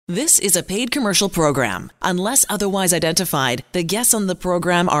This is a paid commercial program. Unless otherwise identified, the guests on the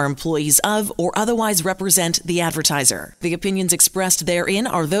program are employees of or otherwise represent the advertiser. The opinions expressed therein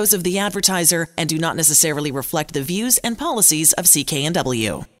are those of the advertiser and do not necessarily reflect the views and policies of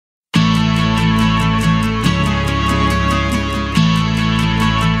CKNW.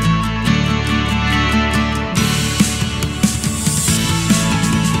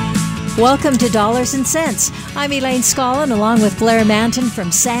 Welcome to Dollars and Cents. I'm Elaine Scollin, along with Blair Manton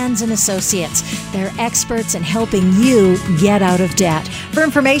from Sands & Associates. They're experts in helping you get out of debt. For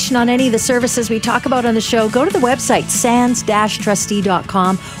information on any of the services we talk about on the show, go to the website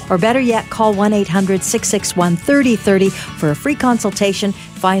sands-trustee.com, or better yet, call 1-800-661-3030 for a free consultation.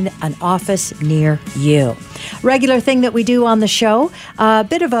 Find an office near you. Regular thing that we do on the show, a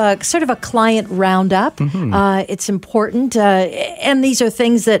bit of a sort of a client roundup. It's important, and these are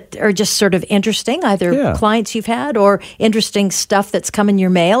things that are just sort of interesting, either clients you've had or interesting stuff that's come in your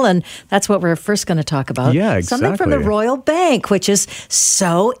mail, and that's what we're first going to talk about. Yeah, exactly. Something from the Royal Bank, which is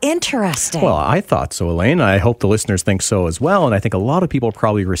so interesting. Well, I thought so, Elaine. I hope the listeners think so as well, and I think a lot of people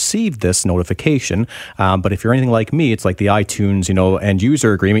probably received this notification, but if you're anything like me, it's like the iTunes, end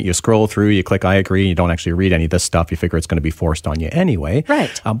user agreement. You scroll through, you click I agree, you don't actually read any of this stuff. You figure it's going to be forced on you anyway.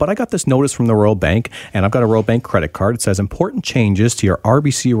 Right. But I got this notice from the Royal Bank, and I've got a Royal Bank credit card. It says, important changes to your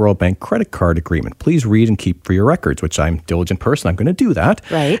RBC Royal Bank credit card agreement. Please read and keep for your records, which I'm a diligent person. I'm going to do that.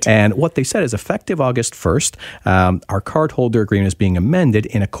 Right. And what they said is effective August 1st, our cardholder agreement is being amended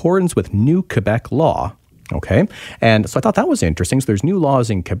in accordance with new Quebec law. Okay. And so I thought that was interesting. So there's new laws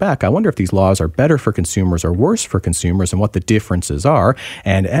in Quebec. I wonder if these laws are better for consumers or worse for consumers and what the differences are.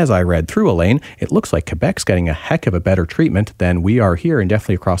 And as I read through, Elaine, it looks like Quebec's getting a heck of a better treatment than we are here and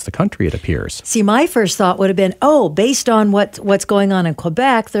definitely across the country, it appears. See, my first thought would have been, based on what's going on in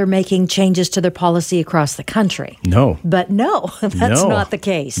Quebec, they're making changes to their policy across the country. No. But no, that's not the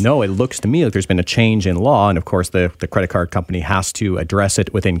case. No, it looks to me like there's been a change in law. And of course, the credit card company has to address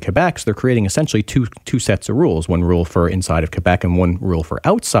it within Quebec. So they're creating essentially two sets of rules, one rule for inside of Quebec and one rule for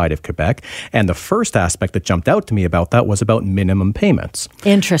outside of Quebec. And the first aspect that jumped out to me about that was about minimum payments.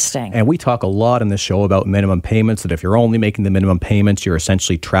 Interesting. And we talk a lot in this show about minimum payments, that if you're only making the minimum payments, you're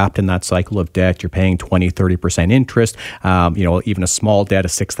essentially trapped in that cycle of debt. You're paying 20-30% interest. Even a small debt, a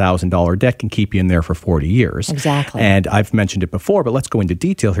 $6,000 debt, can keep you in there for 40 years. Exactly. And I've mentioned it before, but let's go into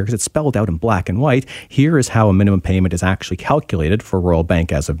detail here because it's spelled out in black and white. Here is how a minimum payment is actually calculated for Royal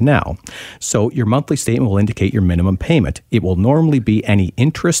Bank as of now. So your monthly statement will indicate your minimum payment. It will normally be any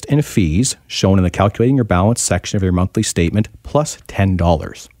interest and fees shown in the calculating your balance section of your monthly statement plus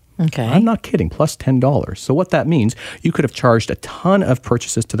 $10. Okay. I'm not kidding, plus $10. So what that means, you could have charged a ton of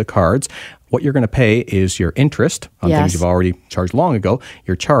purchases to the cards. What you're going to pay is your interest on things you've already charged long ago,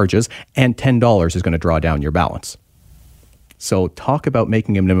 your charges, and $10 is going to draw down your balance. So talk about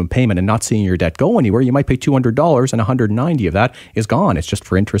making a minimum payment and not seeing your debt go anywhere. You might pay $200 and $190 of that is gone. It's just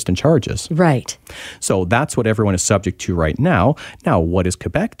for interest and charges. Right. So that's what everyone is subject to right now. Now, what is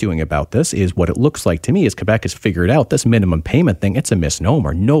Quebec doing about this is what it looks like to me is Quebec has figured out this minimum payment thing. It's a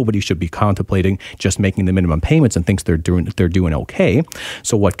misnomer. Nobody should be contemplating just making the minimum payments and thinks they're doing okay.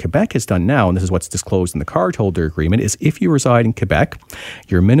 So what Quebec has done now, and this is what's disclosed in the cardholder agreement, is if you reside in Quebec,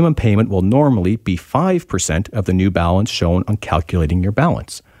 your minimum payment will normally be 5% of the new balance shown on calculating your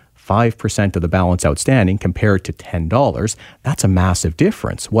balance. 5% of the balance outstanding compared to $10. That's a massive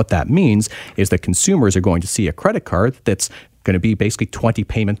difference. What that means is that consumers are going to see a credit card that's going to be basically 20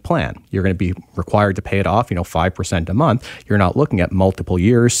 payment plan. You're going to be required to pay it off, 5% a month. You're not looking at multiple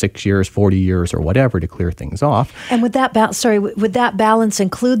years, 6 years, 40 years, or whatever to clear things off. And would that balance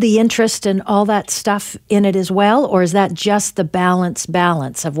include the interest and all that stuff in it as well? Or is that just the balance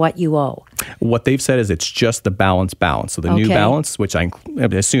of what you owe? What they've said is it's just the balance. So the new balance, which I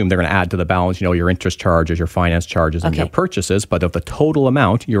assume they're going to add to the balance, your interest charges, your finance charges, and your purchases. But of the total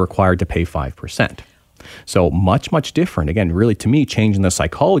amount, you're required to pay 5%. So much, much different. Again, really, to me, changing the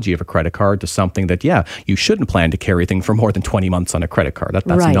psychology of a credit card to something that, you shouldn't plan to carry things for more than 20 months on a credit card. That's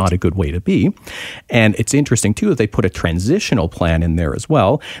not a good way to be. And it's interesting, too, that they put a transitional plan in there as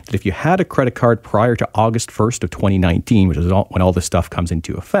well, that if you had a credit card prior to August 1st of 2019, which is when all this stuff comes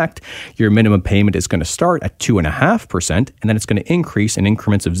into effect, your minimum payment is going to start at 2.5%, and then it's going to increase in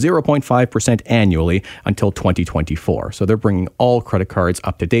increments of 0.5% annually until 2024. So they're bringing all credit cards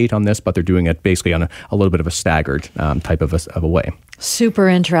up to date on this, but they're doing it basically on a little bit of a staggered type of a way. Super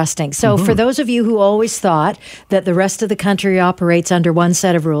interesting. So for those of you who always thought that the rest of the country operates under one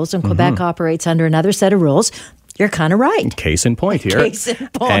set of rules and Quebec operates under another set of rules, you're kind of right. Case in point here. Case in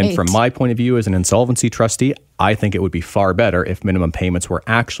point. And from my point of view as an insolvency trustee, I think it would be far better if minimum payments were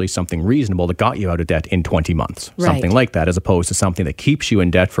actually something reasonable that got you out of debt in 20 months. Right. Something like that, as opposed to something that keeps you in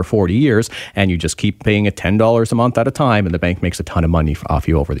debt for 40 years and you just keep paying it $10 a month at a time and the bank makes a ton of money off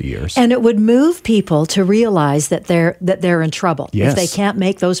you over the years. And it would move people to realize that they're in trouble. Yes. If they can't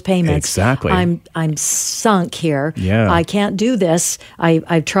make those payments. Exactly. I'm sunk here. Yeah. I can't do this.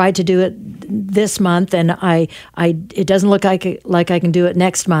 I've tried to do it this month and it doesn't look like I can do it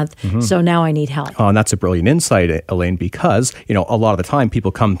next month. So now I need help. Oh, and that's a brilliant insight, Elaine, because, a lot of the time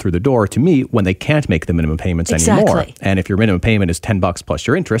people come through the door to me when they can't make the minimum payments anymore. And if your minimum payment is $10 plus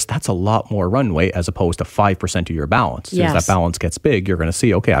your interest, that's a lot more runway as opposed to 5% of your balance. Yes. As that balance gets big, you're going to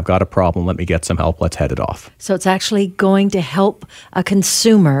see, okay, I've got a problem. Let me get some help. Let's head it off. So it's actually going to help a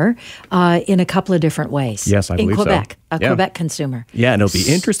consumer in a couple of different ways. Yes, I believe in Quebec. so. Quebec consumer. Yeah, and it'll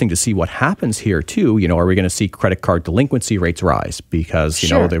be interesting to see what happens here too. Are we going to see credit card delinquency rates rise because,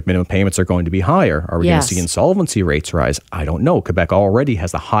 the minimum payments are going to be higher? Are we going to see insolvency rates rise? I don't know. Quebec already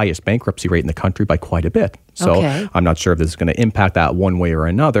has the highest bankruptcy rate in the country by quite a bit. So I'm not sure if this is going to impact that one way or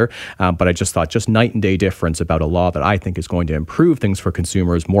another. But I just thought just night and day difference about a law that I think is going to improve things for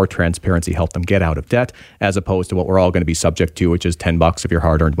consumers, more transparency, help them get out of debt, as opposed to what we're all going to be subject to, which is $10 of your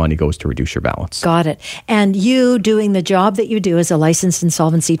hard-earned money goes to reduce your balance. Got it. And you doing the job that you do as a licensed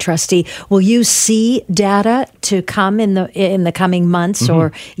insolvency trustee, will you see data to come in the coming months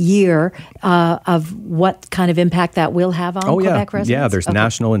or year of what kind of impact that will have on Quebec residents? Yeah, there's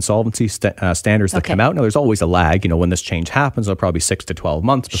national insolvency standards that come out. Now, there's always a lag. When this change happens, it'll probably 6 to 12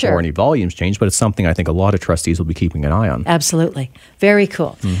 months before any volumes change, but it's something I think a lot of trustees will be keeping an eye on. Absolutely. Very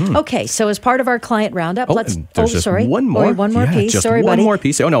cool. Okay, so as part of our client roundup, one more. One more piece. Just sorry, one buddy. more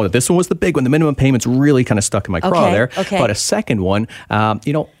piece. Oh, no, this one was the big one. The minimum payments really kind of stuck in my craw there. Okay. But a second one,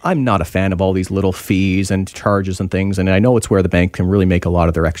 I'm not a fan of all these little fees and charges and things, and I know it's where the bank can really make a lot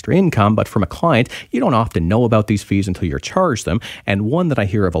of their extra income, but from a client, you don't often know about these fees until you're charged them, and one that I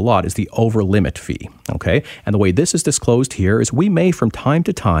hear of a lot is the over-limit fee, okay? And the way this is disclosed here is we may from time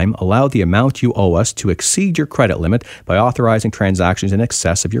to time allow the amount you owe us to exceed your credit limit by authorizing transactions in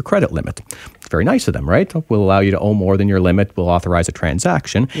excess of your credit limit. It's very nice of them, right? We'll allow you to owe more than your limit. We'll authorize a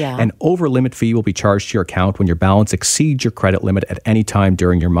transaction. Yeah. An over-limit fee will be charged to your account when your balance exceeds your credit limit at any time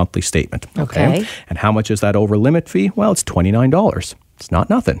during your monthly statement. Okay. And how much is that over-limit fee? Well, it's $29. It's not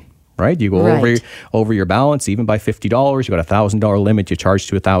nothing. Right? You go over your balance, even by $50. You got a $1,000 limit. You charge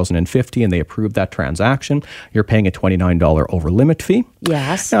to $1,050, and they approve that transaction. You're paying a $29 over limit fee.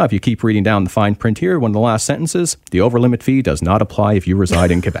 Yes. Now, if you keep reading down the fine print here, one of the last sentences: the over limit fee does not apply if you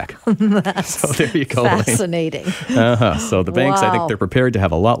reside in Quebec. So there you go. Fascinating. So the banks, I think, they're prepared to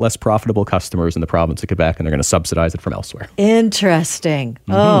have a lot less profitable customers in the province of Quebec, and they're going to subsidize it from elsewhere. Interesting.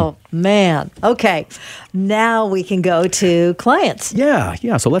 Oh man. Okay. Now we can go to clients.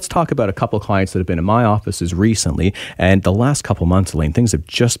 Yeah. So let's talk about a couple of clients that have been in my offices recently. And the last couple of months, Elaine, things have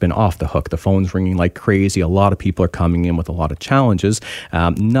just been off the hook. The phone's ringing like crazy. A lot of people are coming in with a lot of challenges.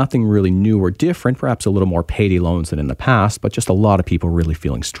 Nothing really new or different, perhaps a little more payday loans than in the past, but just a lot of people really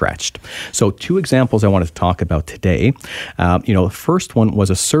feeling stretched. So 2 examples I wanted to talk about today. The first one was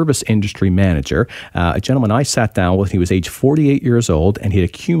a service industry manager, a gentleman I sat down with. He was age 48 years old, and he had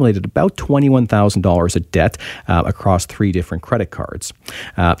accumulated about $21,000 of debt across 3 different credit cards.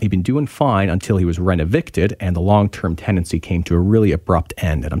 He'd been doing fine until he was rent-evicted, and the long-term tenancy came to a really abrupt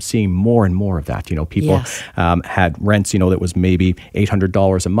end. And I'm seeing more and more of that. People had rents, that was maybe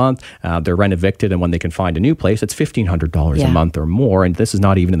 $800 a month. They're rent-evicted, and when they can find a new place, it's $1,500 a month or more. And this is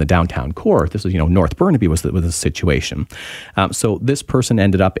not even in the downtown core. This is, North Burnaby was the situation. So this person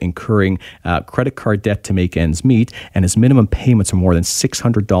ended up incurring credit card debt to make ends meet, and his minimum payments are more than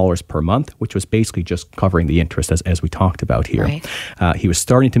 $600 per month, which was basically just covering the interest as we talked about here. Right. He was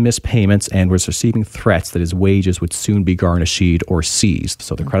starting to miss payments and was receiving threats that his wages would soon be garnished or seized.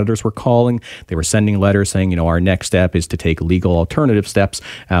 So the creditors were calling. They were sending letters saying, our next step is to take legal alternative steps,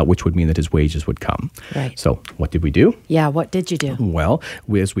 which would mean that his wages would come. Right. So what did we do? Yeah, what did you do? Well,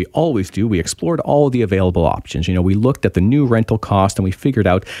 as we always do, we explored all of the available options. We looked at the new rental cost, and we figured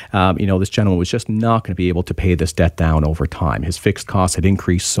out, this gentleman was just not going to be able to pay this debt down over time. His fixed costs had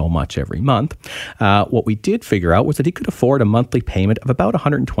increased so much every month. What we did figure out was that he could afford a monthly payment of about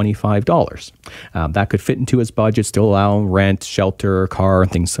 $125. That could fit into his budget, still allow rent, shelter, car,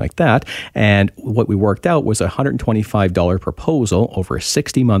 and things like that. And what we worked out was a $125 proposal over a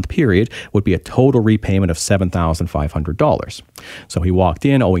 60-month period would be a total repayment of $7,500. So he walked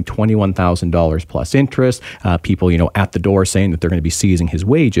in owing $21,000 plus interest. People, at the door saying that they're going to be seizing his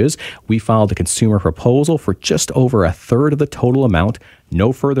wages. We filed a consumer proposal for just over a third of the total amount,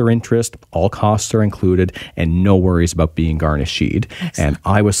 no further interest, all costs are included, and no worries about being garnished. And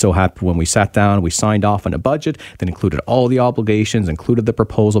I was so happy when we sat down, we signed off on a budget that included all the obligations, included the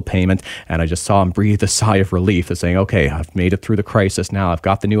proposal payment, and I just saw him breathe a sigh of relief of saying, okay, I've made it through the crisis now. I've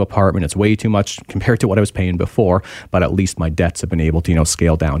got the new apartment. It's way too much compared to what I was paying before, but at least my debts have been able to,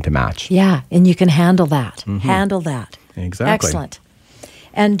 scale down to match. Yeah, and you can handle that. Handle that. Exactly. Excellent.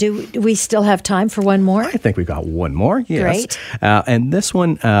 And do we still have time for one more? I think we've got one more. Yes. Great. And this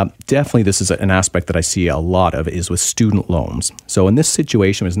one, definitely this is an aspect that I see a lot of is with student loans. So in this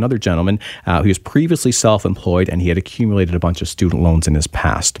situation was another gentleman who was previously self-employed and he had accumulated a bunch of student loans in his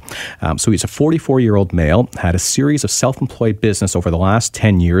past. So he's a 44-year-old male, had a series of self-employed business over the last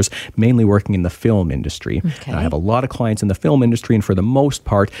 10 years, mainly working in the film industry. Okay. I have a lot of clients in the film industry, and for the most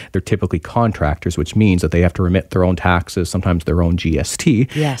part, they're typically contractors, which means that they have to remit their own taxes, sometimes their own GST.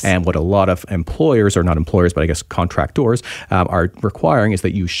 Yes. And what a lot of employers, or not employers, but I guess contractors, are requiring is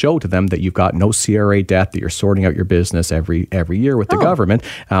that you show to them that you've got no CRA debt, that you're sorting out your business every year with the government,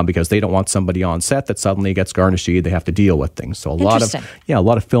 because they don't want somebody on set that suddenly gets garnished. They have to deal with things. So a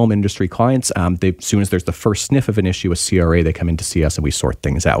lot of film industry clients, as soon as there's the first sniff of an issue with CRA, they come in to see us and we sort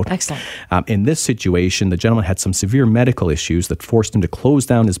things out. Excellent. In this situation, the gentleman had some severe medical issues that forced him to close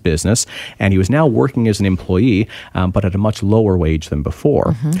down his business, and he was now working as an employee, but at a much lower wage than before.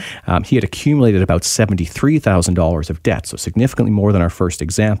 He had accumulated about $73,000 of debt, so significantly more than our first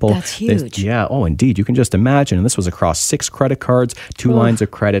example. That's huge. Oh, indeed. You can just imagine. And this was across 6 credit cards, 2 lines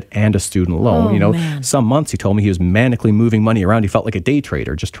of credit, and a student loan. Man. Some months he told me he was manically moving money around. He felt like a day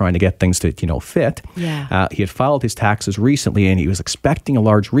trader, just trying to get things to, fit. Yeah. He had filed his taxes recently, and he was expecting a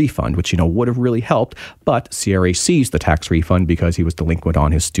large refund, which, would have really helped. But CRA seized the tax refund because he was delinquent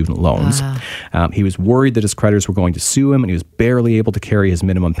on his student loans. He was worried that his creditors were going to sue him, and he was barely able to carry his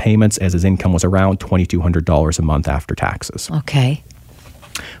minimum payments as his income was around $2,200 a month after taxes. Okay.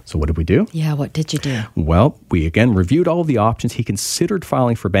 So what did we do? Yeah, what did you do? Well, we again reviewed all of the options. He considered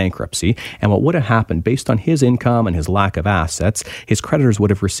filing for bankruptcy, and what would have happened based on his income and his lack of assets, his creditors would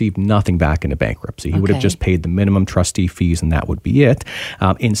have received nothing back into bankruptcy. He would have just paid the minimum trustee fees, and that would be it.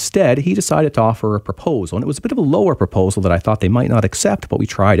 Instead, he decided to offer a proposal, and it was a bit of a lower proposal that I thought they might not accept, but we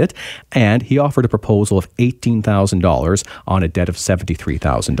tried it, and he offered a proposal of $18,000 on a debt of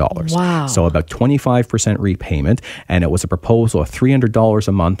 $73,000. Wow. So about 25% repayment, and it was a proposal of $300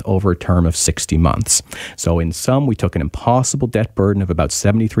 a month over a term of 60 months. So in sum, we took an impossible debt burden of about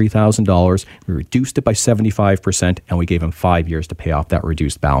 $73,000, we reduced it by 75%, and we gave him 5 years to pay off that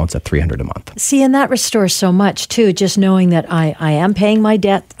reduced balance at $300 a month. See, and that restores so much too, just knowing that I am paying my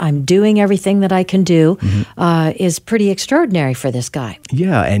debt, I'm doing everything that I can do, is pretty extraordinary for this guy.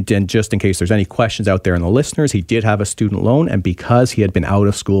 Yeah, and just in case there's any questions out there in the listeners, he did have a student loan, and because he had been out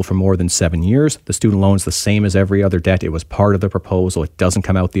of school for more than 7 years, the student loan is the same as every other debt. It was part of the proposal. It doesn't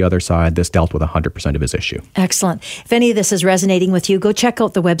come out the other side. This dealt with 100% of his issue. Excellent. If any of this is resonating with you, go check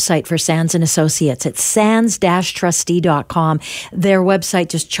out the website for Sands & Associates. It's sands-trustee.com. Their website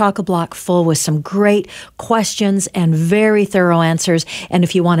just chock-a-block full with some great questions and very thorough answers. And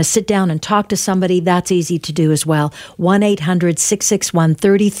if you want to sit down and talk to somebody, that's easy to do as well.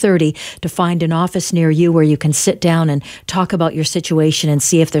 1-800-661-3030 to find an office near you where you can sit down and talk about your situation and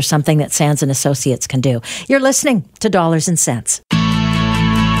see if there's something that Sands & Associates can do. You're listening to Dollars and Cents.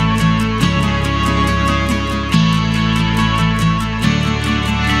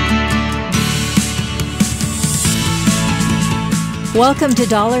 Welcome to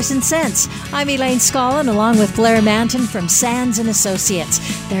Dollars and Cents. I'm Elaine Scollin, along with Blair Manton from Sands & Associates.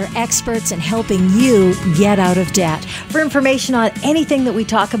 They're experts in helping you get out of debt. For information on anything that we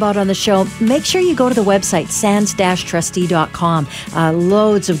talk about on the show, make sure you go to the website, sands-trustee.com.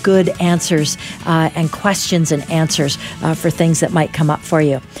 Loads of good answers and questions and answers for things that might come up for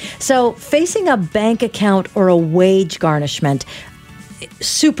you. So, facing a bank account or a wage garnishment,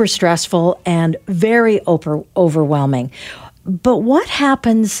 super stressful and very overwhelming. But what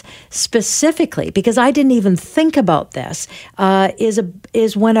happens specifically, because I didn't even think about this,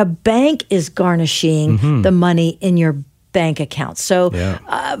 is when a bank is garnishing the money in your bank account. So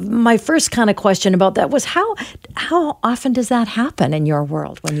my first kind of question about that was how often does that happen in your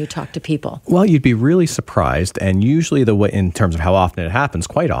world when you talk to people? Well, you'd be really surprised, and usually the way, in terms of how often it happens,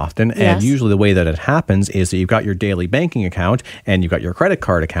 quite often, and usually the way that it happens is that you've got your daily banking account and you've got your credit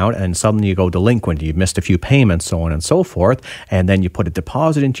card account, and suddenly you go delinquent, you've missed a few payments, so on and so forth, and then you put a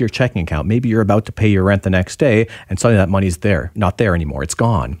deposit into your checking account. Maybe you're about to pay your rent the next day, and suddenly that money's not there anymore. It's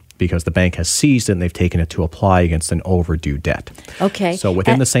gone. because the bank has seized it and they've taken it to apply against an overdue debt. Okay. So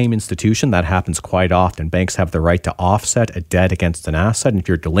within the same institution, that happens quite often. Banks have the right to offset a debt against an asset. And if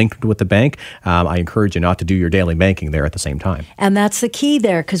you're delinquent with the bank, I encourage you not to do your daily banking there at the same time. And that's the key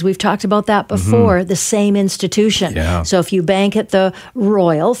there, because we've talked about that before, the same institution. Yeah. So if you bank at the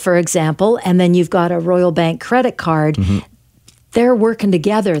Royal, for example, and then you've got a Royal Bank credit card, they're working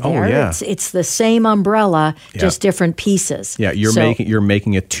together there. Oh, yeah. It's the same umbrella, just different pieces. Yeah, you're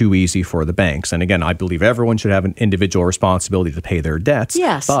making it too easy for the banks. And again, I believe everyone should have an individual responsibility to pay their debts.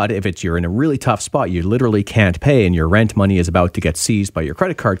 Yes. But if you're in a really tough spot, you literally can't pay, and your rent money is about to get seized by your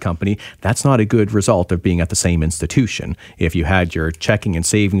credit card company, that's not a good result of being at the same institution. If you had your checking and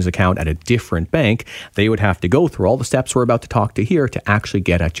savings account at a different bank, they would have to go through all the steps we're about to talk to here to actually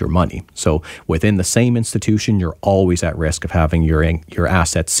get at your money. So within the same institution, you're always at risk of having your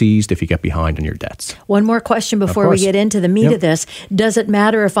assets seized if you get behind on your debts. One more question before we get into the meat of this. Does it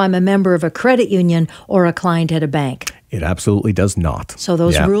matter if I'm a member of a credit union or a client at a bank? It absolutely does not. So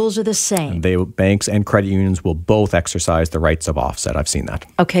those rules are the same. Banks and credit unions will both exercise the rights of offset. I've seen that.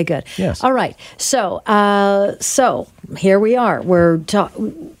 Okay, good. Yes. All right. So here we are.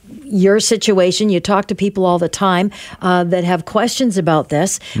 Your situation. You talk to people all the time that have questions about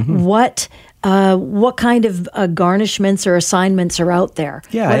this. What kind of garnishments or assignments are out there?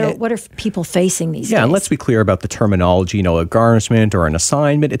 Yeah, what are people facing these days? Yeah, and let's be clear about the terminology. A garnishment or an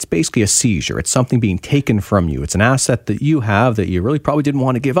assignment, it's basically a seizure. It's something being taken from you. It's an asset that you have that you really probably didn't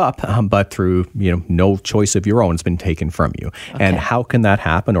want to give up, but through no choice of your own, it's been taken from you. Okay. And how can that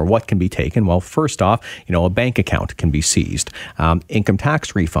happen, or what can be taken? Well, first off, a bank account can be seized. Income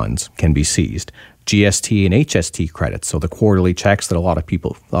tax refunds can be seized. GST and HST credits, so the quarterly checks that a lot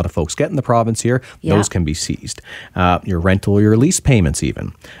of folks get in the province here, those can be seized. Your rental or your lease payments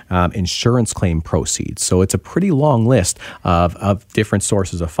even. Insurance claim proceeds. So it's a pretty long list of different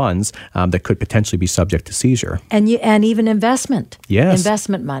sources of funds that could potentially be subject to seizure. And even investment. Yes.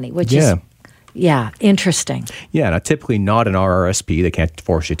 Investment money, which is... Yeah, interesting. Yeah, now typically not an RRSP. They can't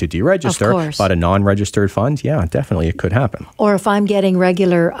force you to deregister. Of course. But a non-registered fund, definitely it could happen. Or if I'm getting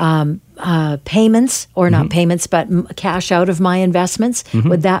regular payments, or not payments, but cash out of my investments,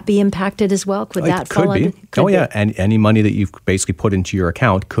 would that be impacted as well? Could that fall under? Could be. And any money that you've basically put into your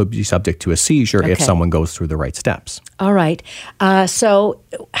account could be subject to a seizure if someone goes through the right steps. All right. So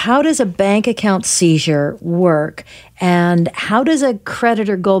how does a bank account seizure work? And how does a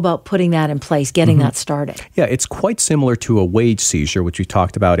creditor go about putting that in place, getting that started? Yeah, it's quite similar to a wage seizure, which we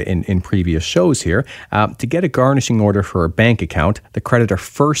talked about in previous shows here. To get a garnishing order for a bank account, the creditor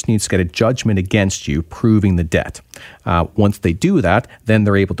first needs to get a judgment against you proving the debt. Once they do that, then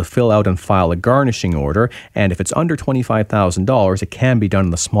they're able to fill out and file a garnishing order. And if it's under $25,000, it can be done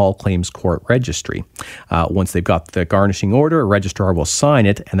in the small claims court registry. Once they've got the garnishing order, a registrar will sign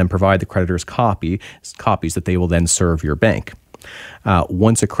it and then provide the creditor's copies that they will then serve your bank.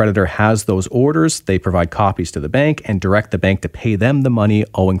 Once a creditor has those orders, they provide copies to the bank and direct the bank to pay them the money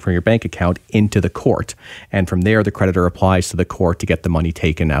owing from your bank account into the court. And from there, the creditor applies to the court to get the money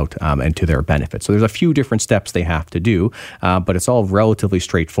taken out and to their benefit. So there's a few different steps they have to do, but it's all relatively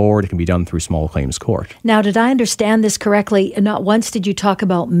straightforward. It can be done through small claims court. Now, did I understand this correctly? Not once did you talk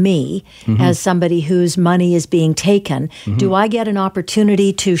about me as somebody whose money is being taken. Do I get an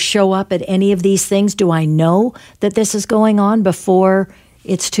opportunity to show up at any of these things? Do I know that this is going on before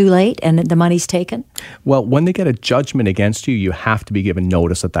it's too late and the money's taken? Well, when they get a judgment against you, you have to be given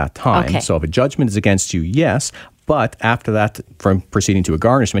notice at that time. Okay. So if a judgment is against you, yes. But after that, from proceeding to a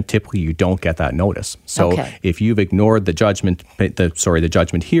garnishment, typically you don't get that notice. So if you've ignored the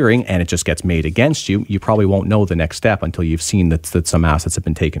judgment hearing and it just gets made against you, you probably won't know the next step until you've seen that some assets have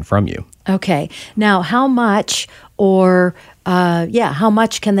been taken from you. Okay. Now, how much how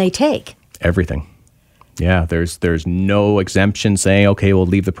much can they take? Everything. Yeah, there's no exemption saying, okay, we'll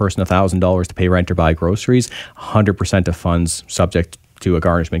leave the person $1,000 to pay rent or buy groceries. 100% of funds subject to a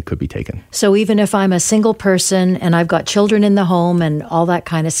garnishment could be taken. So even if I'm a single person and I've got children in the home and all that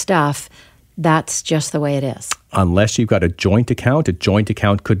kind of stuff, that's just the way it is. Unless you've got a joint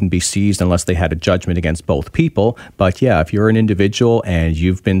account couldn't be seized unless they had a judgment against both people. But yeah, if you're an individual and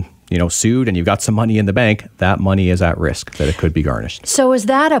you've been sued and you've got some money in the bank, that money is at risk that it could be garnished. So is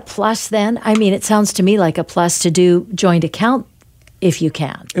that a plus then? I mean, it sounds to me like a plus to do joint account if you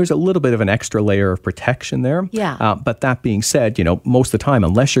can. There's a little bit of an extra layer of protection there. Yeah. But that being said, most of the time,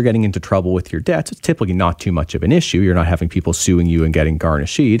 unless you're getting into trouble with your debts, it's typically not too much of an issue. You're not having people suing you and getting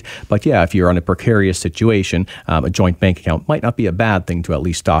garnished. But yeah, if you're in a precarious situation, a joint bank account might not be a bad thing to at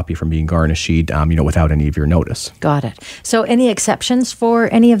least stop you from being garnished, without any of your notice. Got it. So any exceptions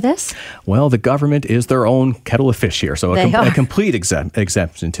for any of this? Well, the government is their own kettle of fish here. So a complete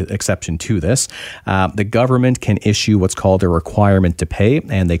exception to this. The government can issue what's called a requirement to pay,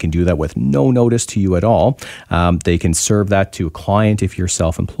 and they can do that with no notice to you at all. They can serve that to a client if you're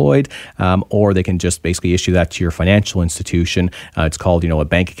self-employed, or they can just basically issue that to your financial institution. It's called, a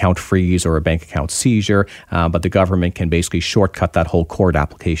bank account freeze or a bank account seizure, but the government can basically shortcut that whole court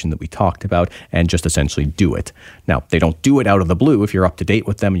application that we talked about and just essentially do it. Now, they don't do it out of the blue if you're up to date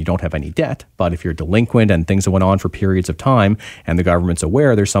with them and you don't have any debt, but if you're delinquent and things have went on for periods of time and the government's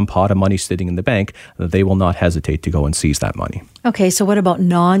aware there's some pot of money sitting in the bank, they will not hesitate to go and seize that money. Okay, so what about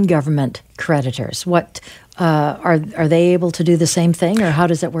non-government creditors? What are they able to do the same thing, or how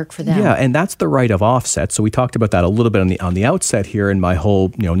does it work for them? Yeah, and that's the right of offset. So we talked about that a little bit on the outset here. And my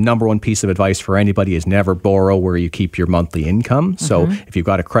whole number one piece of advice for anybody is never borrow where you keep your monthly income. So if you've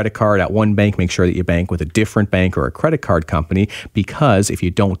got a credit card at one bank, make sure that you bank with a different bank or a credit card company, because if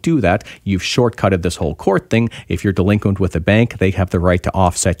you don't do that, you've shortcutted this whole court thing. If you're delinquent with a bank, they have the right to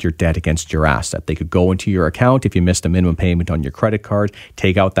offset your debt against your asset. They could go into your account if you missed a minimum payment on your credit card,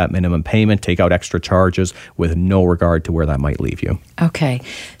 take out that minimum payment, take out extra charges with no regard to where that might leave you. Okay.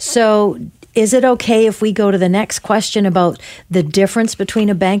 So is it okay if we go to the next question about the difference between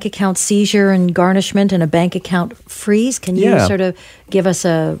a bank account seizure and garnishment and a bank account freeze? Can you sort of give us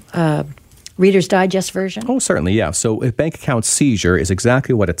a Reader's Digest version? Oh, certainly, yeah. So a bank account seizure is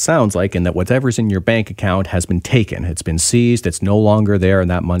exactly what it sounds like, in that whatever's in your bank account has been taken. It's been seized, it's no longer there, and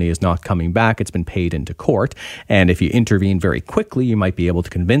that money is not coming back. It's been paid into court. And if you intervene very quickly, you might be able to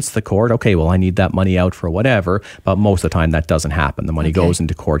convince the court, okay, well, I need that money out for whatever, but most of the time that doesn't happen. The money goes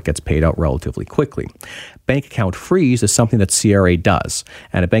into court, gets paid out relatively quickly. Bank account freeze is something that CRA does.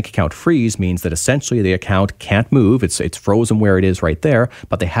 And a bank account freeze means that essentially the account can't move. It's frozen where it is right there,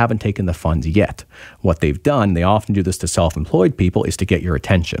 but they haven't taken the funds yet. What they've done, they often do this to self-employed people, is to get your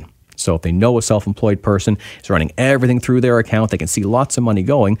attention. So if they know a self-employed person is running everything through their account, they can see lots of money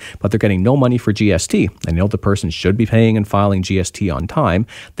going, but they're getting no money for GST. They know the person should be paying and filing GST on time.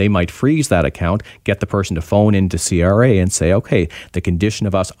 They might freeze that account, get the person to phone into CRA and say, okay, the condition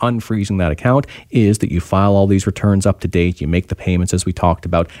of us unfreezing that account is that you file all these returns up to date, you make the payments as we talked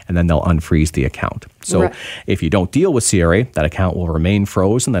about, and then they'll unfreeze the account. So if you don't deal with CRA, that account will remain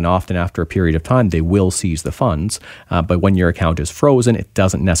frozen. Then often after a period of time, they will seize the funds. But when your account is frozen, it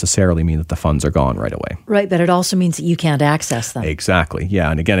doesn't necessarily mean that the funds are gone right away. Right, but it also means that you can't access them. Exactly,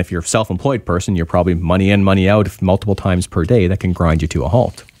 yeah. And again, if you're a self-employed person, you're probably money in, money out multiple times per day. That can grind you to a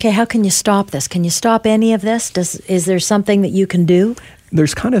halt. Okay, how can you stop this? Can you stop any of this? Is there something that you can do?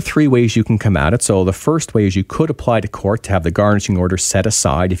 There's kind of three ways you can come at it. So the first way is you could apply to court to have the garnishing order set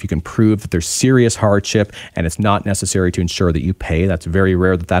aside if you can prove that there's serious hardship and it's not necessary to ensure that you pay. That's very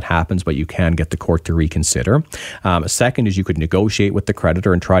rare that happens, but you can get the court to reconsider. Second is you could negotiate with the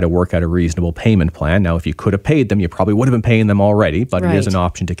creditor and try to work out a reasonable payment plan. Now, if you could have paid them, you probably would have been paying them already, but it is an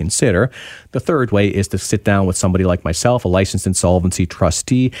option to consider. The third way is to sit down with somebody like myself, a licensed insolvency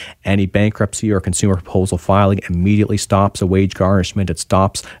trustee. Any bankruptcy or consumer proposal filing immediately stops a wage garnishment. It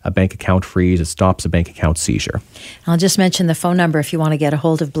stops a bank account freeze. It stops a bank account seizure. I'll just mention the phone number if you want to get a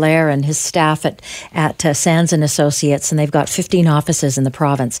hold of Blair and his staff at Sands & Associates, and they've got 15 offices in the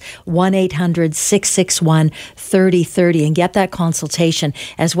province. 1-800-661-3030, and get that consultation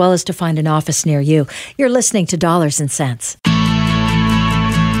as well as to find an office near you. You're listening to Dollars and Cents.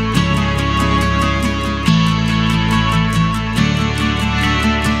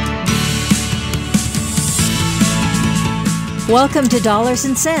 Welcome to Dollars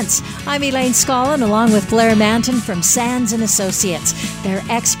and Cents. I'm Elaine Scollin, along with Blair Manton from Sands & Associates. They're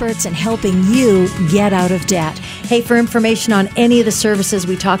experts in helping you get out of debt. Hey, for information on any of the services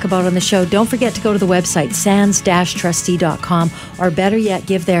we talk about on the show, don't forget to go to the website, sands-trustee.com, or better yet,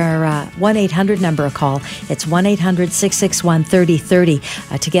 give their 1-800 number a call. It's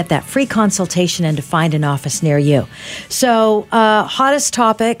 1-800-661-3030 to get that free consultation and to find an office near you. So, hottest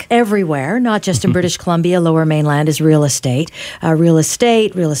topic everywhere, not just in British Columbia, Lower Mainland, is real estate. Real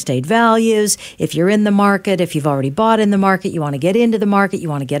estate values. If you're in the market, if you've already bought in the market, you want to get into the market, you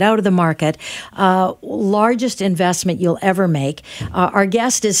want to get out of the market. Largest investment you'll ever make. Our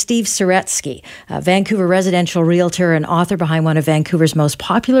guest is Steve Saretsky, a Vancouver residential realtor and author behind one of Vancouver's most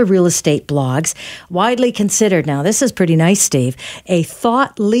popular real estate blogs. Widely considered, now this is pretty nice, Steve, a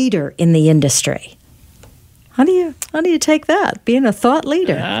thought leader in the industry. How do you take that? Being a thought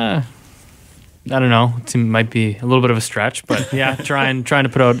leader. I don't know. It might be a little bit of a stretch, but yeah, trying to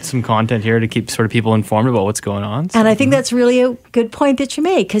put out some content here to keep sort of people informed about what's going on. So. And I think that's really a good point that you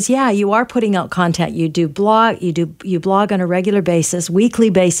make, because you are putting out content. You do blog. You blog on a regular basis,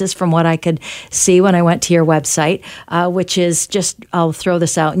 weekly basis, from what I could see when I went to your website, which is just, I'll throw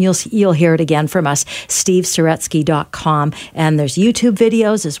this out and you'll hear it again from us, SteveSaretsky.com. And there's YouTube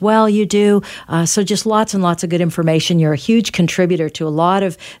videos as well. You do so just lots and lots of good information. You're a huge contributor to a lot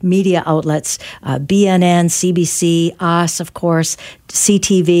of media outlets. BNN, CBC, us, of course,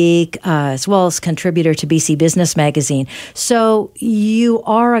 CTV, as well as contributor to BC Business Magazine. So you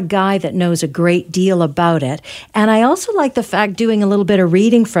are a guy that knows a great deal about it. And I also like the fact, doing a little bit of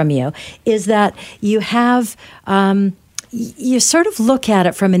reading from you, is that you have... you sort of look at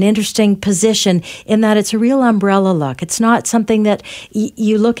it from an interesting position in that it's a real umbrella look. It's not something that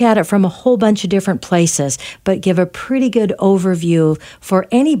you look at it from a whole bunch of different places, but give a pretty good overview for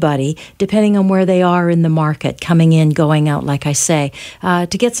anybody, depending on where they are in the market, coming in, going out, like I say,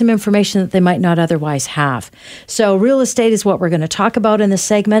 to get some information that they might not otherwise have. So real estate is what we're going to talk about in this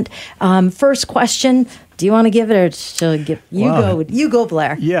segment. First question. Do you want to give it, or shall I give you go,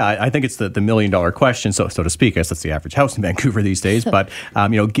 Blair? Yeah, I think it's the $1 million question, so to speak. I guess that's the average house in Vancouver these days. But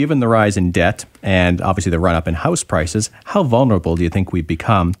given the rise in debt and obviously the run up in house prices, how vulnerable do you think we've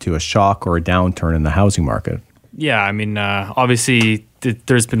become to a shock or a downturn in the housing market? Yeah, I mean, obviously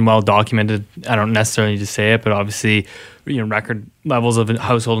there's been well documented. I don't necessarily need to say it, but obviously, record levels of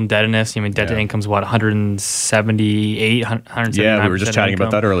household indebtedness. I mean, debt to income's what, 178, 179%. Yeah, we were just chatting about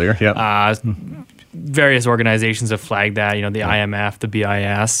that earlier. Yeah. Various organizations have flagged that, the IMF, the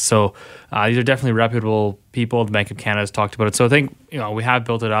BIS. So these are definitely reputable people. The Bank of Canada has talked about it. So I think, we have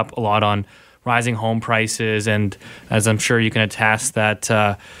built it up a lot on rising home prices. And as I'm sure you can attest that,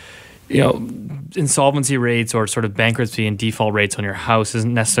 insolvency rates or sort of bankruptcy and default rates on your house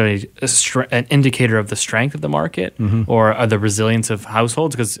isn't necessarily an indicator of the strength of the market or the resilience of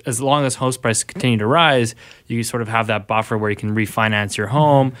households, because as long as house prices continue to rise, you sort of have that buffer where you can refinance your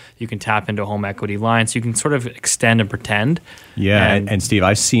home, you can tap into a home equity line, so you can sort of extend and pretend. Yeah, and Steve,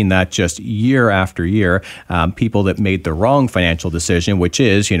 I've seen that just year after year. People that made the wrong financial decision, which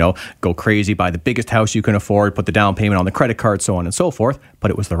is, go crazy, buy the biggest house you can afford, put the down payment on the credit card, so on and so forth. But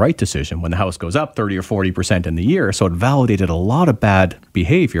it was the right decision when the house goes up 30 or 40% in the year. So it validated a lot of bad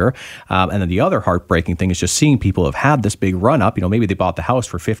behavior. And then the other heartbreaking thing is just seeing people have had this big run up. Maybe they bought the house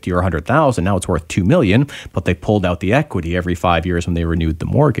for $50,000 or $100,000. Now it's worth $2 million, but they pulled out the equity every 5 years when they renewed the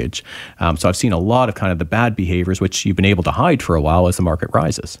mortgage. So I've seen a lot of kind of the bad behaviors, which you've been able to hide for a while as the market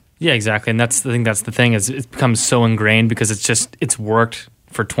rises. Yeah, exactly. And that's the thing is it's become so ingrained because it's worked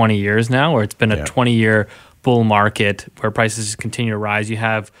for 20 years now, or it's been a 20-year bull market where prices just continue to rise. You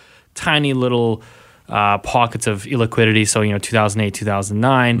have tiny little pockets of illiquidity. So, 2008,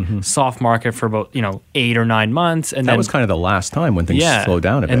 2009, soft market for about, 8 or 9 months. And that was kind of the last time when things slowed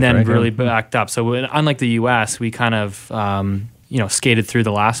down a bit. And then right? really backed up. So unlike the U.S., we kind of, skated through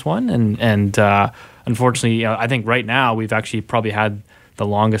the last one. And unfortunately, I think right now we've actually probably had the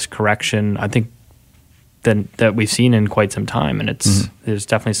longest correction, I think, that we've seen in quite some time. And there's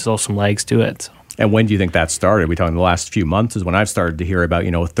definitely still some legs to it. So. And when do you think that started? We talking the last few months is when I've started to hear about,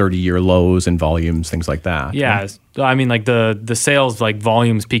 30-year lows and volumes, things like that. Yeah. I mean, like the sales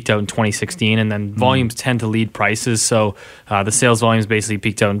volumes peaked out in 2016, and then volumes tend to lead prices. So the sales volumes basically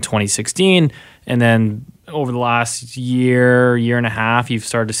peaked out in 2016, and then over the last year and a half, you've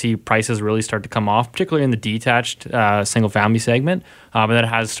started to see prices really start to come off, particularly in the detached single-family segment. But that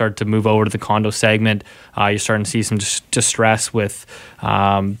has started to move over to the condo segment. You're starting to see some distress with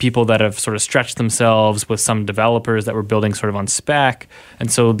people that have sort of stretched themselves, with some developers that were building sort of on spec.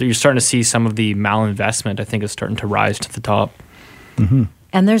 And so you're starting to see some of the malinvestment, I think, is starting to rise to the top. Mm-hmm.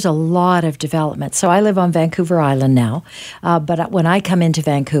 And there's a lot of development. So I live on Vancouver Island now, but when I come into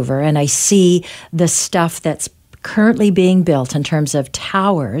Vancouver and I see the stuff that's currently being built in terms of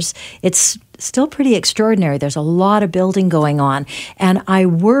towers, it's still pretty extraordinary. There's a lot of building going on. And I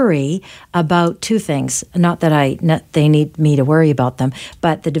worry about two things. Not that they need me to worry about them,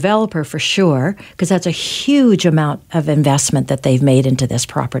 but the developer for sure, because that's a huge amount of investment that they've made into this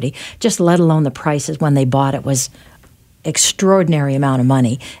property, just let alone the prices when they bought it was extraordinary amount of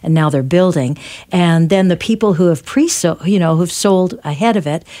money, and now they're building. And then the people who have who've sold ahead of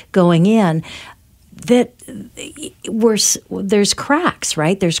it going in, there's cracks,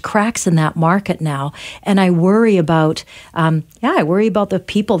 right? There's cracks in that market now, and I worry about the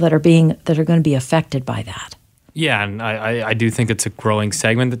people that are going to be affected by that. Yeah, and I do think it's a growing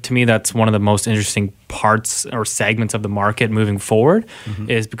segment. To me, that's one of the most interesting parts or segments of the market moving forward,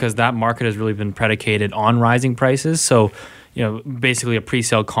 is because that market has really been predicated on rising prices. So, basically a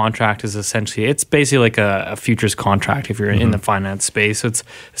pre-sale contract is it's basically like a futures contract if you're in the finance space. So it's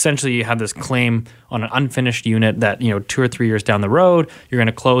essentially you have this claim on an unfinished unit that, 2 or 3 years down the road, you're going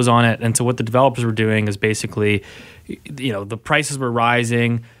to close on it. And so what the developers were doing is basically, the prices were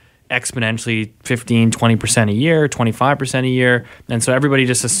rising exponentially 15, 20% a year, 25% a year. And so everybody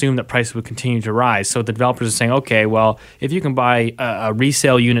just assumed that prices would continue to rise. So the developers are saying, okay, well, if you can buy a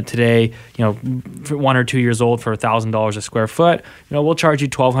resale unit today, for 1 or 2 years old for $1,000 a square foot, we'll charge you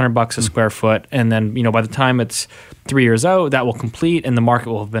 $1,200 a square foot. And then, by the time it's 3 years out, that will complete and the market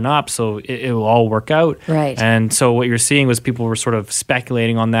will have been up. So it will all work out. Right. And so what you're seeing was people were sort of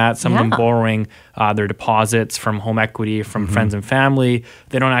speculating on that. Some of them borrowing their deposits from home equity, from friends and family.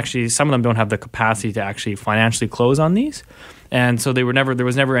 Some of them don't have the capacity to actually financially close on these. And so there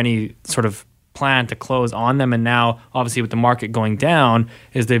was never any sort of plan to close on them. And now, obviously, with the market going down,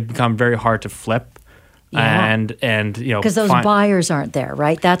 they've become very hard to flip. Yeah. And because those buyers aren't there,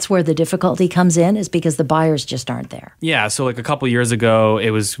 right? That's where the difficulty comes in, is because the buyers just aren't there. Yeah, so like a couple of years ago,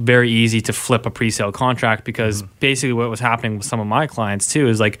 it was very easy to flip a pre-sale contract because basically what was happening with some of my clients too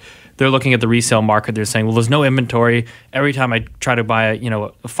is like they're looking at the resale market. They're saying, well, there's no inventory. Every time I try to buy a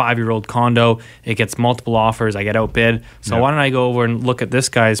 5-year-old condo, it gets multiple offers. I get outbid. So why don't I go over and look at this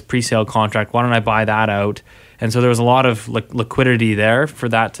guy's pre-sale contract? Why don't I buy that out? And so there was a lot of liquidity there for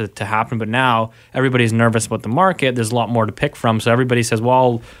that to happen. But now everybody's nervous about the market. There's a lot more to pick from. So everybody says,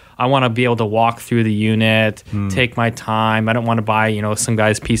 well, I want to be able to walk through the unit, take my time. I don't want to buy, some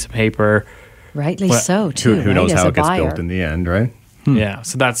guy's piece of paper. Rightly so, too. Who knows how it gets built in the end, right? Yeah.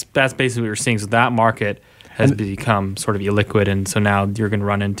 So that's basically what you're seeing. So that market has become sort of illiquid. And so now you're going to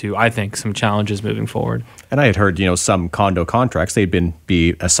run into, I think, some challenges moving forward. And I had heard, some condo contracts, they'd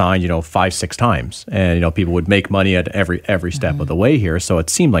be assigned, 5-6 times. And, people would make money at every step of the way here. So it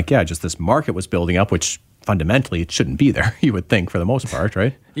seemed like, just this market was building up, which fundamentally it shouldn't be there, you would think, for the most part,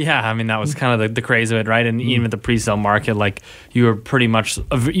 right? Yeah, I mean, that was kind of the craze of it, right? And even with the pre-sale market, like you're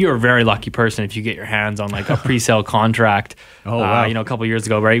a very lucky person if you get your hands on like a pre-sale contract. Oh, wow. A couple of years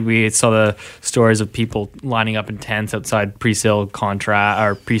ago, right? We saw the stories of people lining up in tents outside pre-sale contract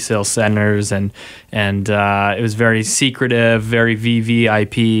or pre-sale centers, and it was very secretive, very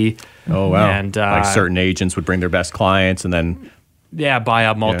VVIP. Oh, wow. And like certain agents would bring their best clients and then... Yeah, buy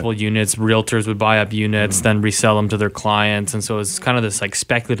up multiple units. Realtors would buy up units, then resell them to their clients. And so it's kind of this like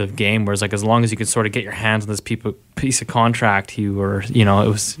speculative game where it's like as long as you could sort of get your hands on this piece of contract, it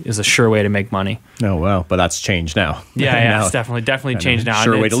was a sure way to make money. Oh, well, but that's changed now. Yeah, now, it's definitely changed now.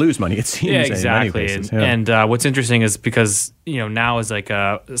 Sure way to lose money, it seems. Yeah, exactly. In many cases. And what's interesting is because, now is like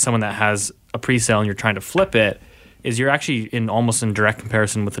someone that has a pre-sale and you're trying to flip it, is you're actually almost in direct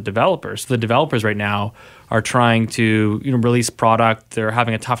comparison with the developers. So the developers right now are trying to release product. They're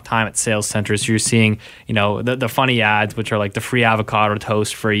having a tough time at sales centers. So you're seeing the funny ads, which are like the free avocado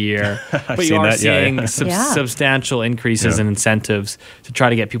toast for a year. But you are seeing substantial increases in incentives to try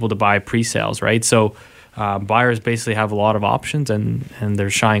to get people to buy pre-sales, right? So buyers basically have a lot of options, and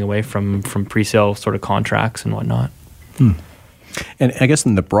they're shying away from pre-sale sort of contracts and whatnot. And I guess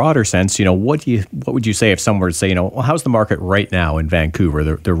in the broader sense, what would you say if someone were to say, well, how's the market right now in Vancouver,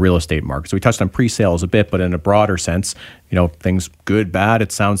 the real estate market? So we touched on pre-sales a bit, but in a broader sense, things good, bad.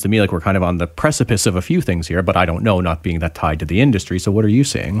 It sounds to me like we're kind of on the precipice of a few things here, but I don't know, not being that tied to the industry. So what are you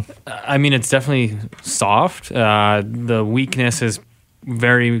seeing? I mean, it's definitely soft. The weakness is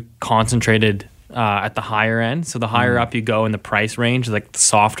very concentrated at the higher end. So the higher up you go in the price range, like the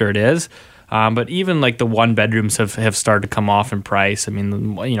softer it is. But even like the one bedrooms have started to come off in price. I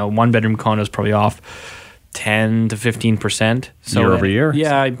mean, one bedroom condo is probably off 10 to 15%. So year over year?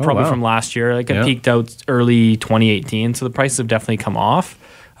 Yeah, probably from last year. Like it peaked out early 2018. So the prices have definitely come off.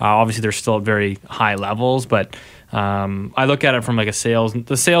 Obviously, they're still at very high levels, but I look at it from like the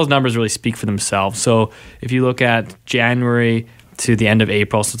sales numbers really speak for themselves. So if you look at January to the end of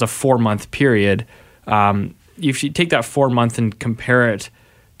April, so it's a 4-month period, if you take that 4 month and compare it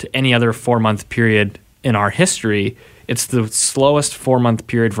to any other 4-month period in our history, it's the slowest 4-month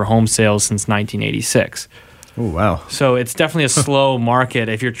period for home sales since 1986. Oh, wow. So it's definitely a slow market.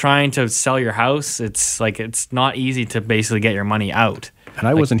 If you're trying to sell your house, it's not easy to basically get your money out. And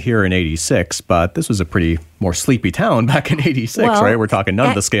I wasn't here in 86, but this was a pretty more sleepy town back in 86, right? We're talking none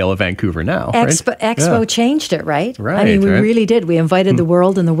of the scale of Vancouver now. Expo changed it, right? Right. I mean, we really did. We invited the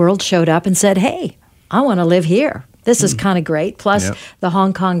world, and the world showed up and said, hey, I want to live here. This is kind of great. Plus, the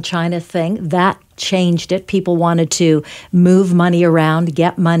Hong Kong China thing, that changed it. People wanted to move money around,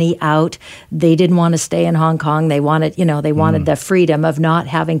 get money out. They didn't want to stay in Hong Kong. They wanted, the freedom of not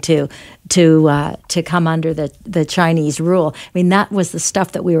having to come under the Chinese rule. I mean, that was the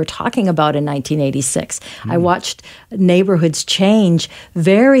stuff that we were talking about in 1986. I watched neighborhoods change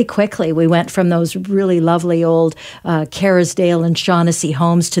very quickly. We went from those really lovely old Kerrisdale and Shaughnessy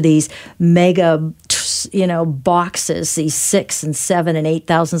homes to these mega boxes, these 6 and 7 and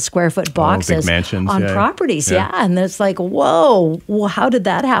 8,000 square foot boxes big mansions, on properties. And it's like, whoa, well, how did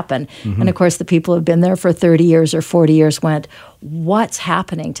that happen? And of course, the people who've been there for 30 years or 40 years went, what's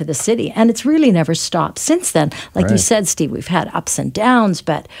happening to the city? And it's really never stopped since then. Like you said, Steve, we've had ups and downs,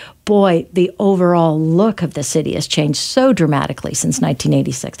 but boy, the overall look of the city has changed so dramatically since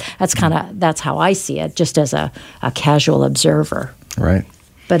 1986. That's how I see it, just as a casual observer. Right.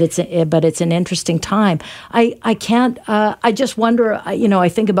 But it's an interesting time. I just wonder, I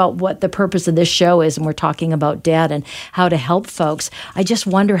think about what the purpose of this show is, and we're talking about debt and how to help folks. I just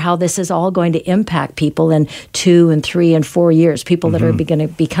wonder how this is all going to impact people in 2 and 3 and 4 years, people that are going to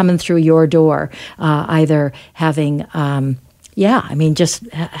be coming through your door, either having... just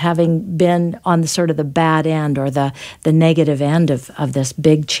having been on the sort of the bad end or the negative end of this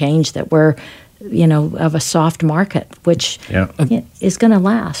big change that we're, of a soft market, which is going to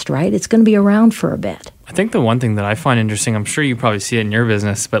last, right? It's going to be around for a bit. I think the one thing that I find interesting, I'm sure you probably see it in your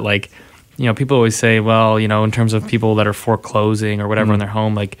business, but people always say, well, in terms of people that are foreclosing or whatever in their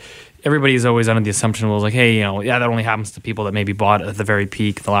home, everybody's always under the assumption, well, hey, that only happens to people that maybe bought at the very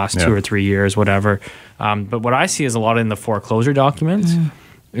peak the last 2 or 3 years, whatever. But what I see is a lot in the foreclosure documents,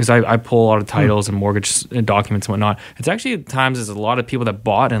 because I pull a lot of titles and mortgage documents and whatnot. It's actually at times there's a lot of people that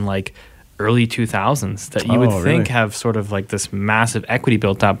bought in early 2000s that you would think have sort of this massive equity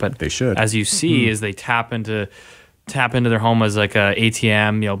built up, but they should. As you see, is they tap into their home as a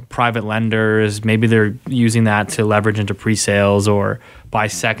ATM, private lenders, maybe they're using that to leverage into pre-sales or buy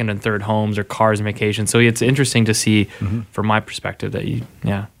second and third homes or cars and vacations. So it's interesting to see from my perspective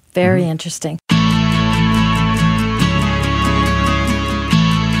that Very interesting.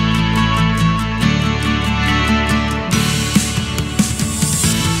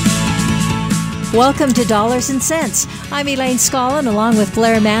 Welcome to Dollars and Cents. I'm Elaine Scollin, along with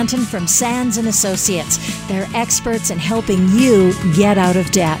Blair Manton from Sands & Associates. They're experts in helping you get out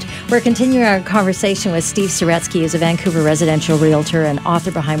of debt. We're continuing our conversation with Steve Saretsky, who's a Vancouver residential realtor and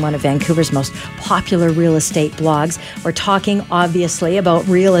author behind one of Vancouver's most popular real estate blogs. We're talking, obviously, about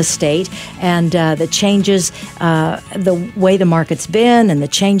real estate and the changes, the way the market's been and the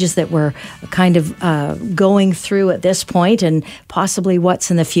changes that we're kind of going through at this point, and possibly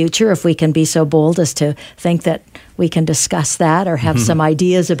what's in the future, if we can be so bold as to think that we can discuss that or have some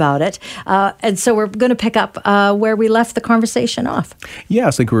ideas about it. And so we're going to pick up where we left the conversation off. Yeah,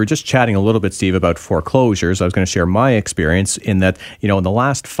 it's like we were just chatting a little bit, Steve, about foreclosures. I was going to share my experience in that, in the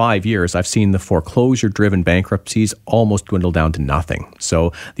last 5 years, I've seen the foreclosure-driven bankruptcies almost dwindle down to nothing.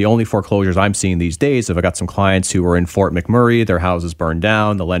 So the only foreclosures I'm seeing these days, if I got some clients who were in Fort McMurray, their houses burned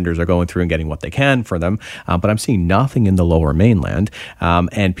down, the lenders are going through and getting what they can for them, but I'm seeing nothing in the Lower Mainland.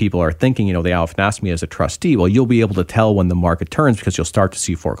 And people are thinking, they often ask me as a trustee, well, you'll be able to tell when the market turns because you'll start to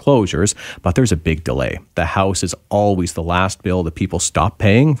see foreclosures, but there's a big delay. The house is always the last bill that people stop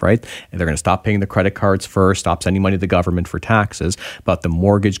paying, right? And they're going to stop paying the credit cards first, stop sending money to the government for taxes, but the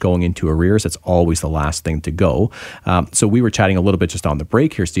mortgage going into arrears, it's always the last thing to go. So we were chatting a little bit just on the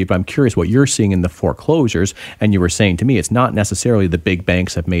break here, Steve, but I'm curious what you're seeing in the foreclosures, and you were saying to me, it's not necessarily the big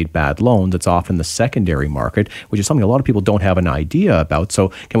banks have made bad loans, it's often the secondary market, which is something a lot of people don't have an idea about.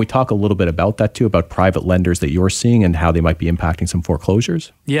 So can we talk a little bit about that too, about private lenders that you're seeing and how they might be impacting some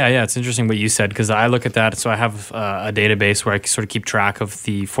foreclosures? Yeah, it's interesting what you said, because I look at that. So I have a database where I sort of keep track of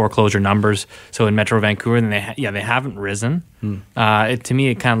the foreclosure numbers. So in Metro Vancouver, and they haven't risen. To me,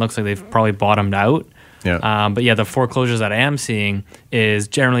 it kind of looks like they've probably bottomed out. Yeah. But the foreclosures that I am seeing is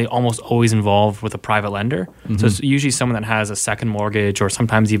generally almost always involved with a private lender. So it's usually someone that has a second mortgage or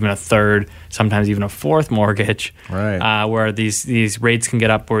sometimes even a third, sometimes even a fourth mortgage. Right. Where these rates can get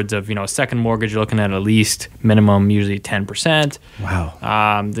upwards of, a second mortgage, you're looking at least minimum, usually 10%.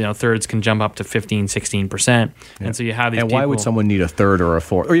 Wow. Thirds can jump up to 15, 16%. Yeah. And so you have these And why would someone need a third or a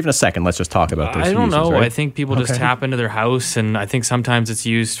fourth or even a second? Let's just talk about those I don't uses, know. right? I think people just tap into their house, and I think sometimes it's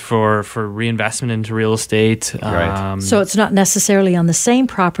used for reinvestment into real estate. Right. So it's not necessarily on the same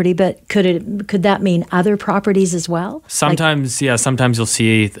property, but could that mean other properties as well? Sometimes, sometimes you'll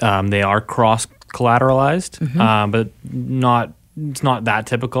see they are cross collateralized, but not it's not that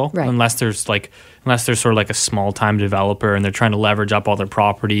typical, right. unless there's sort of like a small time developer and they're trying to leverage up all their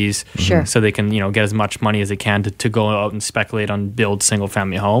properties, sure. so they can get as much money as they can to go out and speculate on build single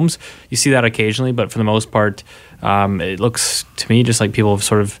family homes. You see that occasionally, but for the most part, it looks to me just like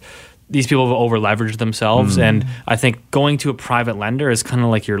these people have over leveraged themselves. And I think going to a private lender is kind of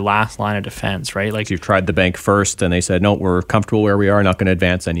like your last line of defense, right? Like, so you've tried the bank first and they said, no, we're comfortable where we are, not going to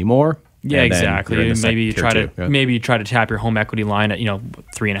advance anymore. Yeah, exactly. Maybe you try to tap your home equity line at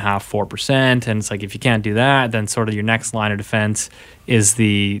 3.5-4%, and it's like, if you can't do that, then sort of your next line of defense is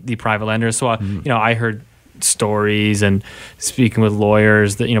the private lender. So I heard stories and speaking with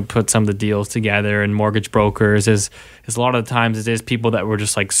lawyers that put some of the deals together, and mortgage brokers is a lot of the times it is people that were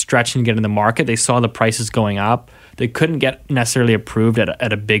just like stretching to get in the market. They saw the prices going up. They couldn't get necessarily approved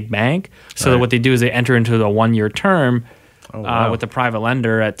at a big bank. So what they do is they enter into the 1-year term with the private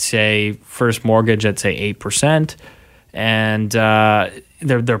lender at, say, first mortgage at, say, 8%. And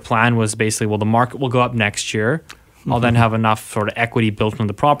their plan was basically, well, the market will go up next year. I'll then have enough sort of equity built into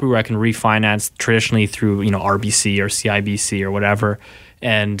the property where I can refinance traditionally through RBC or CIBC or whatever,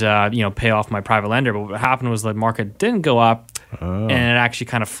 and pay off my private lender. But what happened was the market didn't go up, and it actually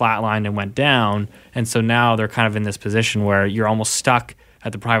kind of flatlined and went down. And so now they're kind of in this position where you're almost stuck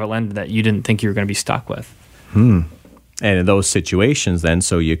at the private lender that you didn't think you were going to be stuck with. And in those situations then,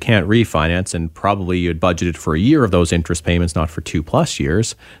 so you can't refinance, and probably you had budgeted for a year of those interest payments, not for 2+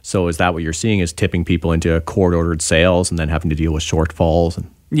 years. So is that what you're seeing, is tipping people into court-ordered sales and then having to deal with shortfalls?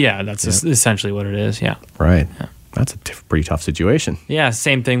 Yeah, that's essentially what it is, yeah. Right. Yeah. That's a pretty tough situation. Yeah,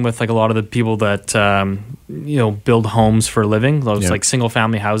 same thing with like a lot of the people that build homes for a living. Those like single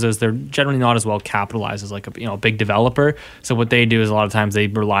family houses, they're generally not as well capitalized as like a big developer. So what they do is a lot of times they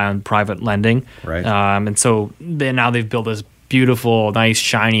rely on private lending. Right. And so they've built this beautiful, nice,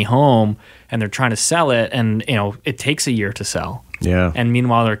 shiny home, and they're trying to sell it, and it takes a year to sell. Yeah. And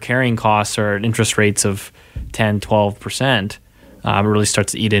meanwhile, their carrying costs are at interest rates of 10-12%. It really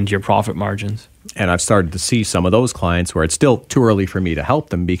starts to eat into your profit margins. And I've started to see some of those clients where it's still too early for me to help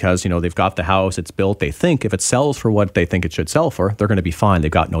them because, they've got the house, it's built. They think if it sells for what they think it should sell for, they're going to be fine.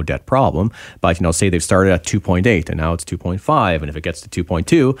 They've got no debt problem. But, say they've started at 2.8 and now it's 2.5. And if it gets to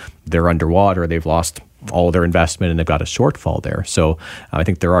 2.2, they're underwater. They've lost all their investment and they've got a shortfall there. So I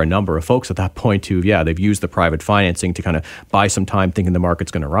think there are a number of folks at that point who, they've used the private financing to kind of buy some time thinking the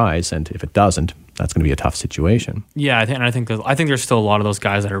market's going to rise. And if it doesn't, that's going to be a tough situation. Yeah, I think there's still a lot of those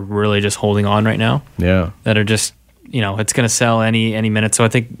guys that are really just holding on right now. Yeah. That are just, it's going to sell any minute. So I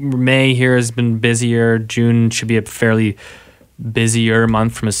think May here has been busier. June should be a fairly busier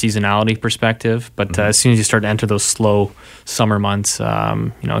month from a seasonality perspective. But as soon as you start to enter those slow summer months, if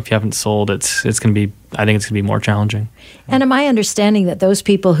you haven't sold, it's going to be, I think it's going to be more challenging. And am I understanding that those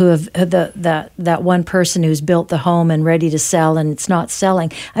people who have that one person who's built the home and ready to sell and it's not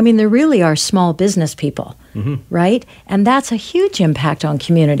selling, I mean, there really are small business people, right? And that's a huge impact on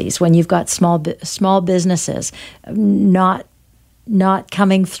communities when you've got small businesses not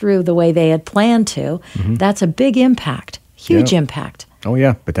coming through the way they had planned to. That's a big impact. Huge impact. Oh,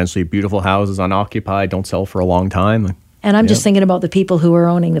 yeah. Potentially beautiful houses unoccupied, don't sell for a long time. And I'm just thinking about the people who are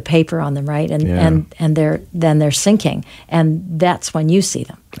owning the paper on them, right? And they're sinking. And that's when you see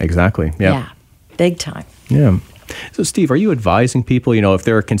them. Exactly. Yeah. Big time. Yeah. So, Steve, are you advising people, if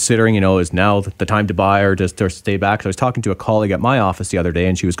they're considering, is now the time to buy or just to stay back? So I was talking to a colleague at my office the other day,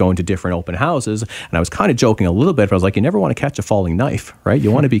 and she was going to different open houses, and I was kind of joking a little bit, but I was like, you never want to catch a falling knife, right?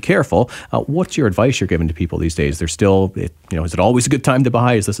 You want to be careful. What's your advice you're giving to people these days? They're still, is it always a good time to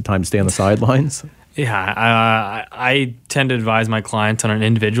buy? Is this a time to stay on the sidelines? Yeah, I tend to advise my clients on an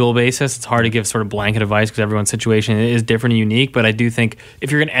individual basis. It's hard to give sort of blanket advice because everyone's situation is different and unique. But I do think if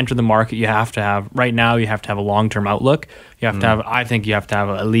you're going to enter the market, you have to have a long-term outlook. You have to have, I think you have to have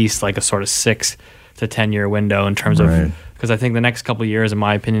at least like a sort of 6 to 10 year window in terms of, because I think the next couple of years, in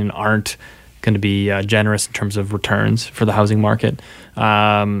my opinion, aren't going to be generous in terms of returns for the housing market.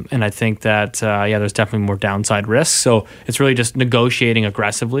 And I think that, there's definitely more downside risks. So it's really just negotiating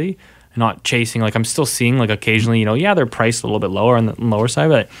aggressively, not chasing. Like I'm still seeing like occasionally, they're priced a little bit lower on the lower side,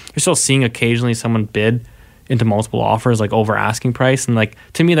 but you're still seeing occasionally someone bid into multiple offers like over asking price. And like,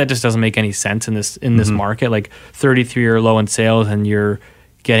 to me, that just doesn't make any sense in this market. Like 33-year low in sales and you're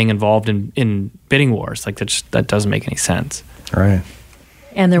getting involved in bidding wars. Like that doesn't make any sense. Right.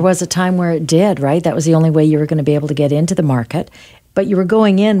 And there was a time where it did, right? That was the only way you were going to be able to get into the market. But you were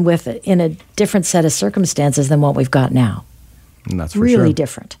going in a different set of circumstances than what we've got now. And that's for really sure.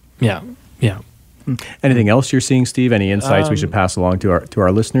 different. Yeah. Anything else you're seeing, Steve? Any insights we should pass along to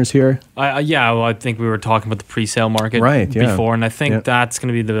our listeners here? I think we were talking about the pre-sale market before, and I think that's going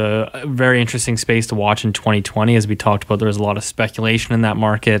to be the very interesting space to watch in 2020. As we talked about, there was a lot of speculation in that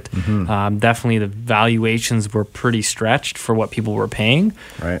market. Definitely the valuations were pretty stretched for what people were paying.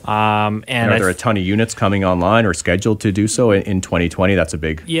 Right. And are there a ton of units coming online or scheduled to do so in 2020? That's a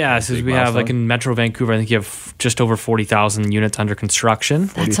big so we have, like in Metro Vancouver, I think you have just over 40,000 units under construction.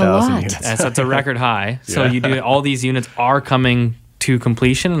 That's a lot. That's a record high. So you do all these units are coming to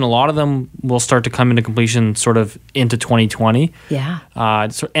completion, and a lot of them will start to come into completion sort of into 2020.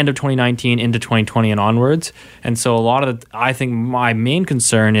 So end of 2019 into 2020 and onwards. And so a lot of I think my main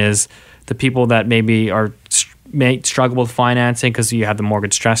concern is the people that maybe may struggle with financing, because you have the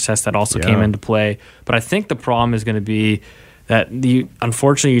mortgage stress test that also came into play. But I think the problem is going to be that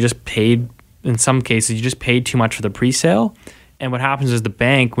unfortunately you just paid, in some cases, you just paid too much for the pre-sale. And what happens is the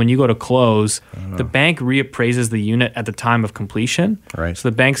bank, when you go to close, the bank reappraises the unit at the time of completion. Right. So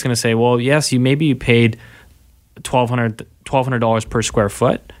the bank's going to say, well, yes, you paid $1,200 per square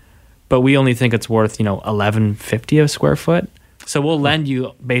foot, but we only think it's worth $1,150 a square foot. So we'll lend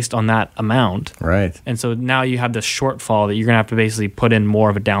you based on that amount. Right. And so now you have this shortfall that you're going to have to basically put in more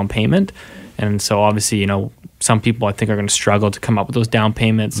of a down payment. And so obviously, some people I think are going to struggle to come up with those down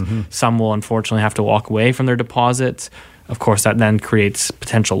payments. Some will unfortunately have to walk away from their deposits. Of course, that then creates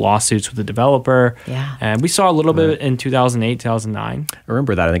potential lawsuits with the developer. And we saw a little bit in 2008, 2009. I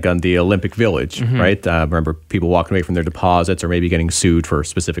remember that, I think, on the Olympic Village, right? I remember people walking away from their deposits or maybe getting sued for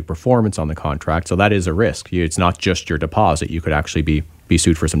specific performance on the contract. So that is a risk. It's not just your deposit. You could actually be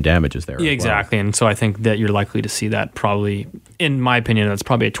sued for some damages there. Yeah, exactly. And so I think that you're likely to see that probably, in my opinion, that's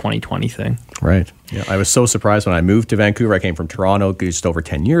probably a 2020 thing. Right. Yeah, I was so surprised when I moved to Vancouver. I came from Toronto just over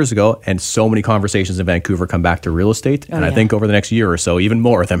 10 years ago, and so many conversations in Vancouver come back to real estate. And I think over the next year or so, even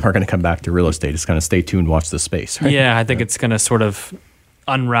more of them are going to come back to real estate. Just kind of stay tuned, watch this space. Right? Yeah, I think it's going to sort of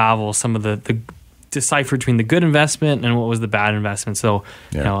unravel some of the decipher between the good investment and what was the bad investment. So,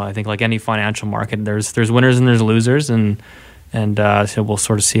 I think like any financial market, there's winners and there's losers, and so we'll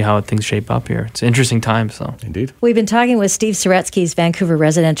sort of see how things shape up here. It's an interesting time. So indeed. We've been talking with Steve Saretsky. He's Vancouver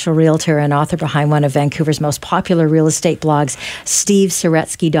residential realtor and author behind one of Vancouver's most popular real estate blogs,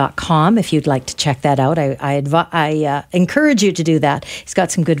 stevesaretsky.com. If you'd like to check that out, I encourage you to do that. He's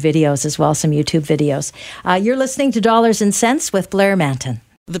got some good videos as well, some YouTube videos. You're listening to Dollars and Cents with Blair Manton.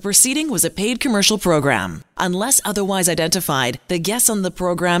 The proceeding was a paid commercial program. Unless otherwise identified, the guests on the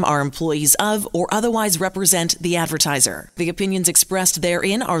program are employees of or otherwise represent the advertiser. The opinions expressed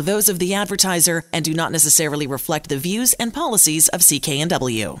therein are those of the advertiser and do not necessarily reflect the views and policies of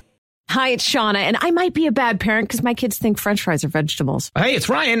CKNW. Hi, it's Shauna, and I might be a bad parent because my kids think French fries are vegetables. Hey, it's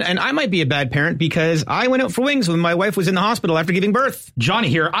Ryan, and I might be a bad parent because I went out for wings when my wife was in the hospital after giving birth. Johnny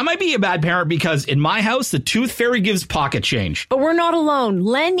here. I might be a bad parent because in my house, the tooth fairy gives pocket change. But we're not alone.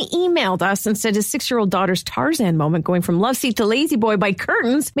 Len emailed us and said his 6-year-old daughter's Tarzan moment going from love seat to lazy boy by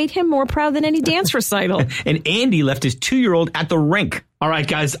curtains made him more proud than any dance recital. And Andy left his 2-year-old at the rink. All right,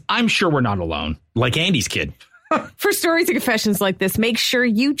 guys, I'm sure we're not alone. Like Andy's kid. For stories and confessions like this, make sure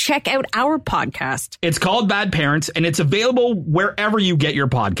you check out our podcast. It's called Bad Parents, and it's available wherever you get your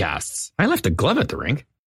podcasts. I left a glove at the rink.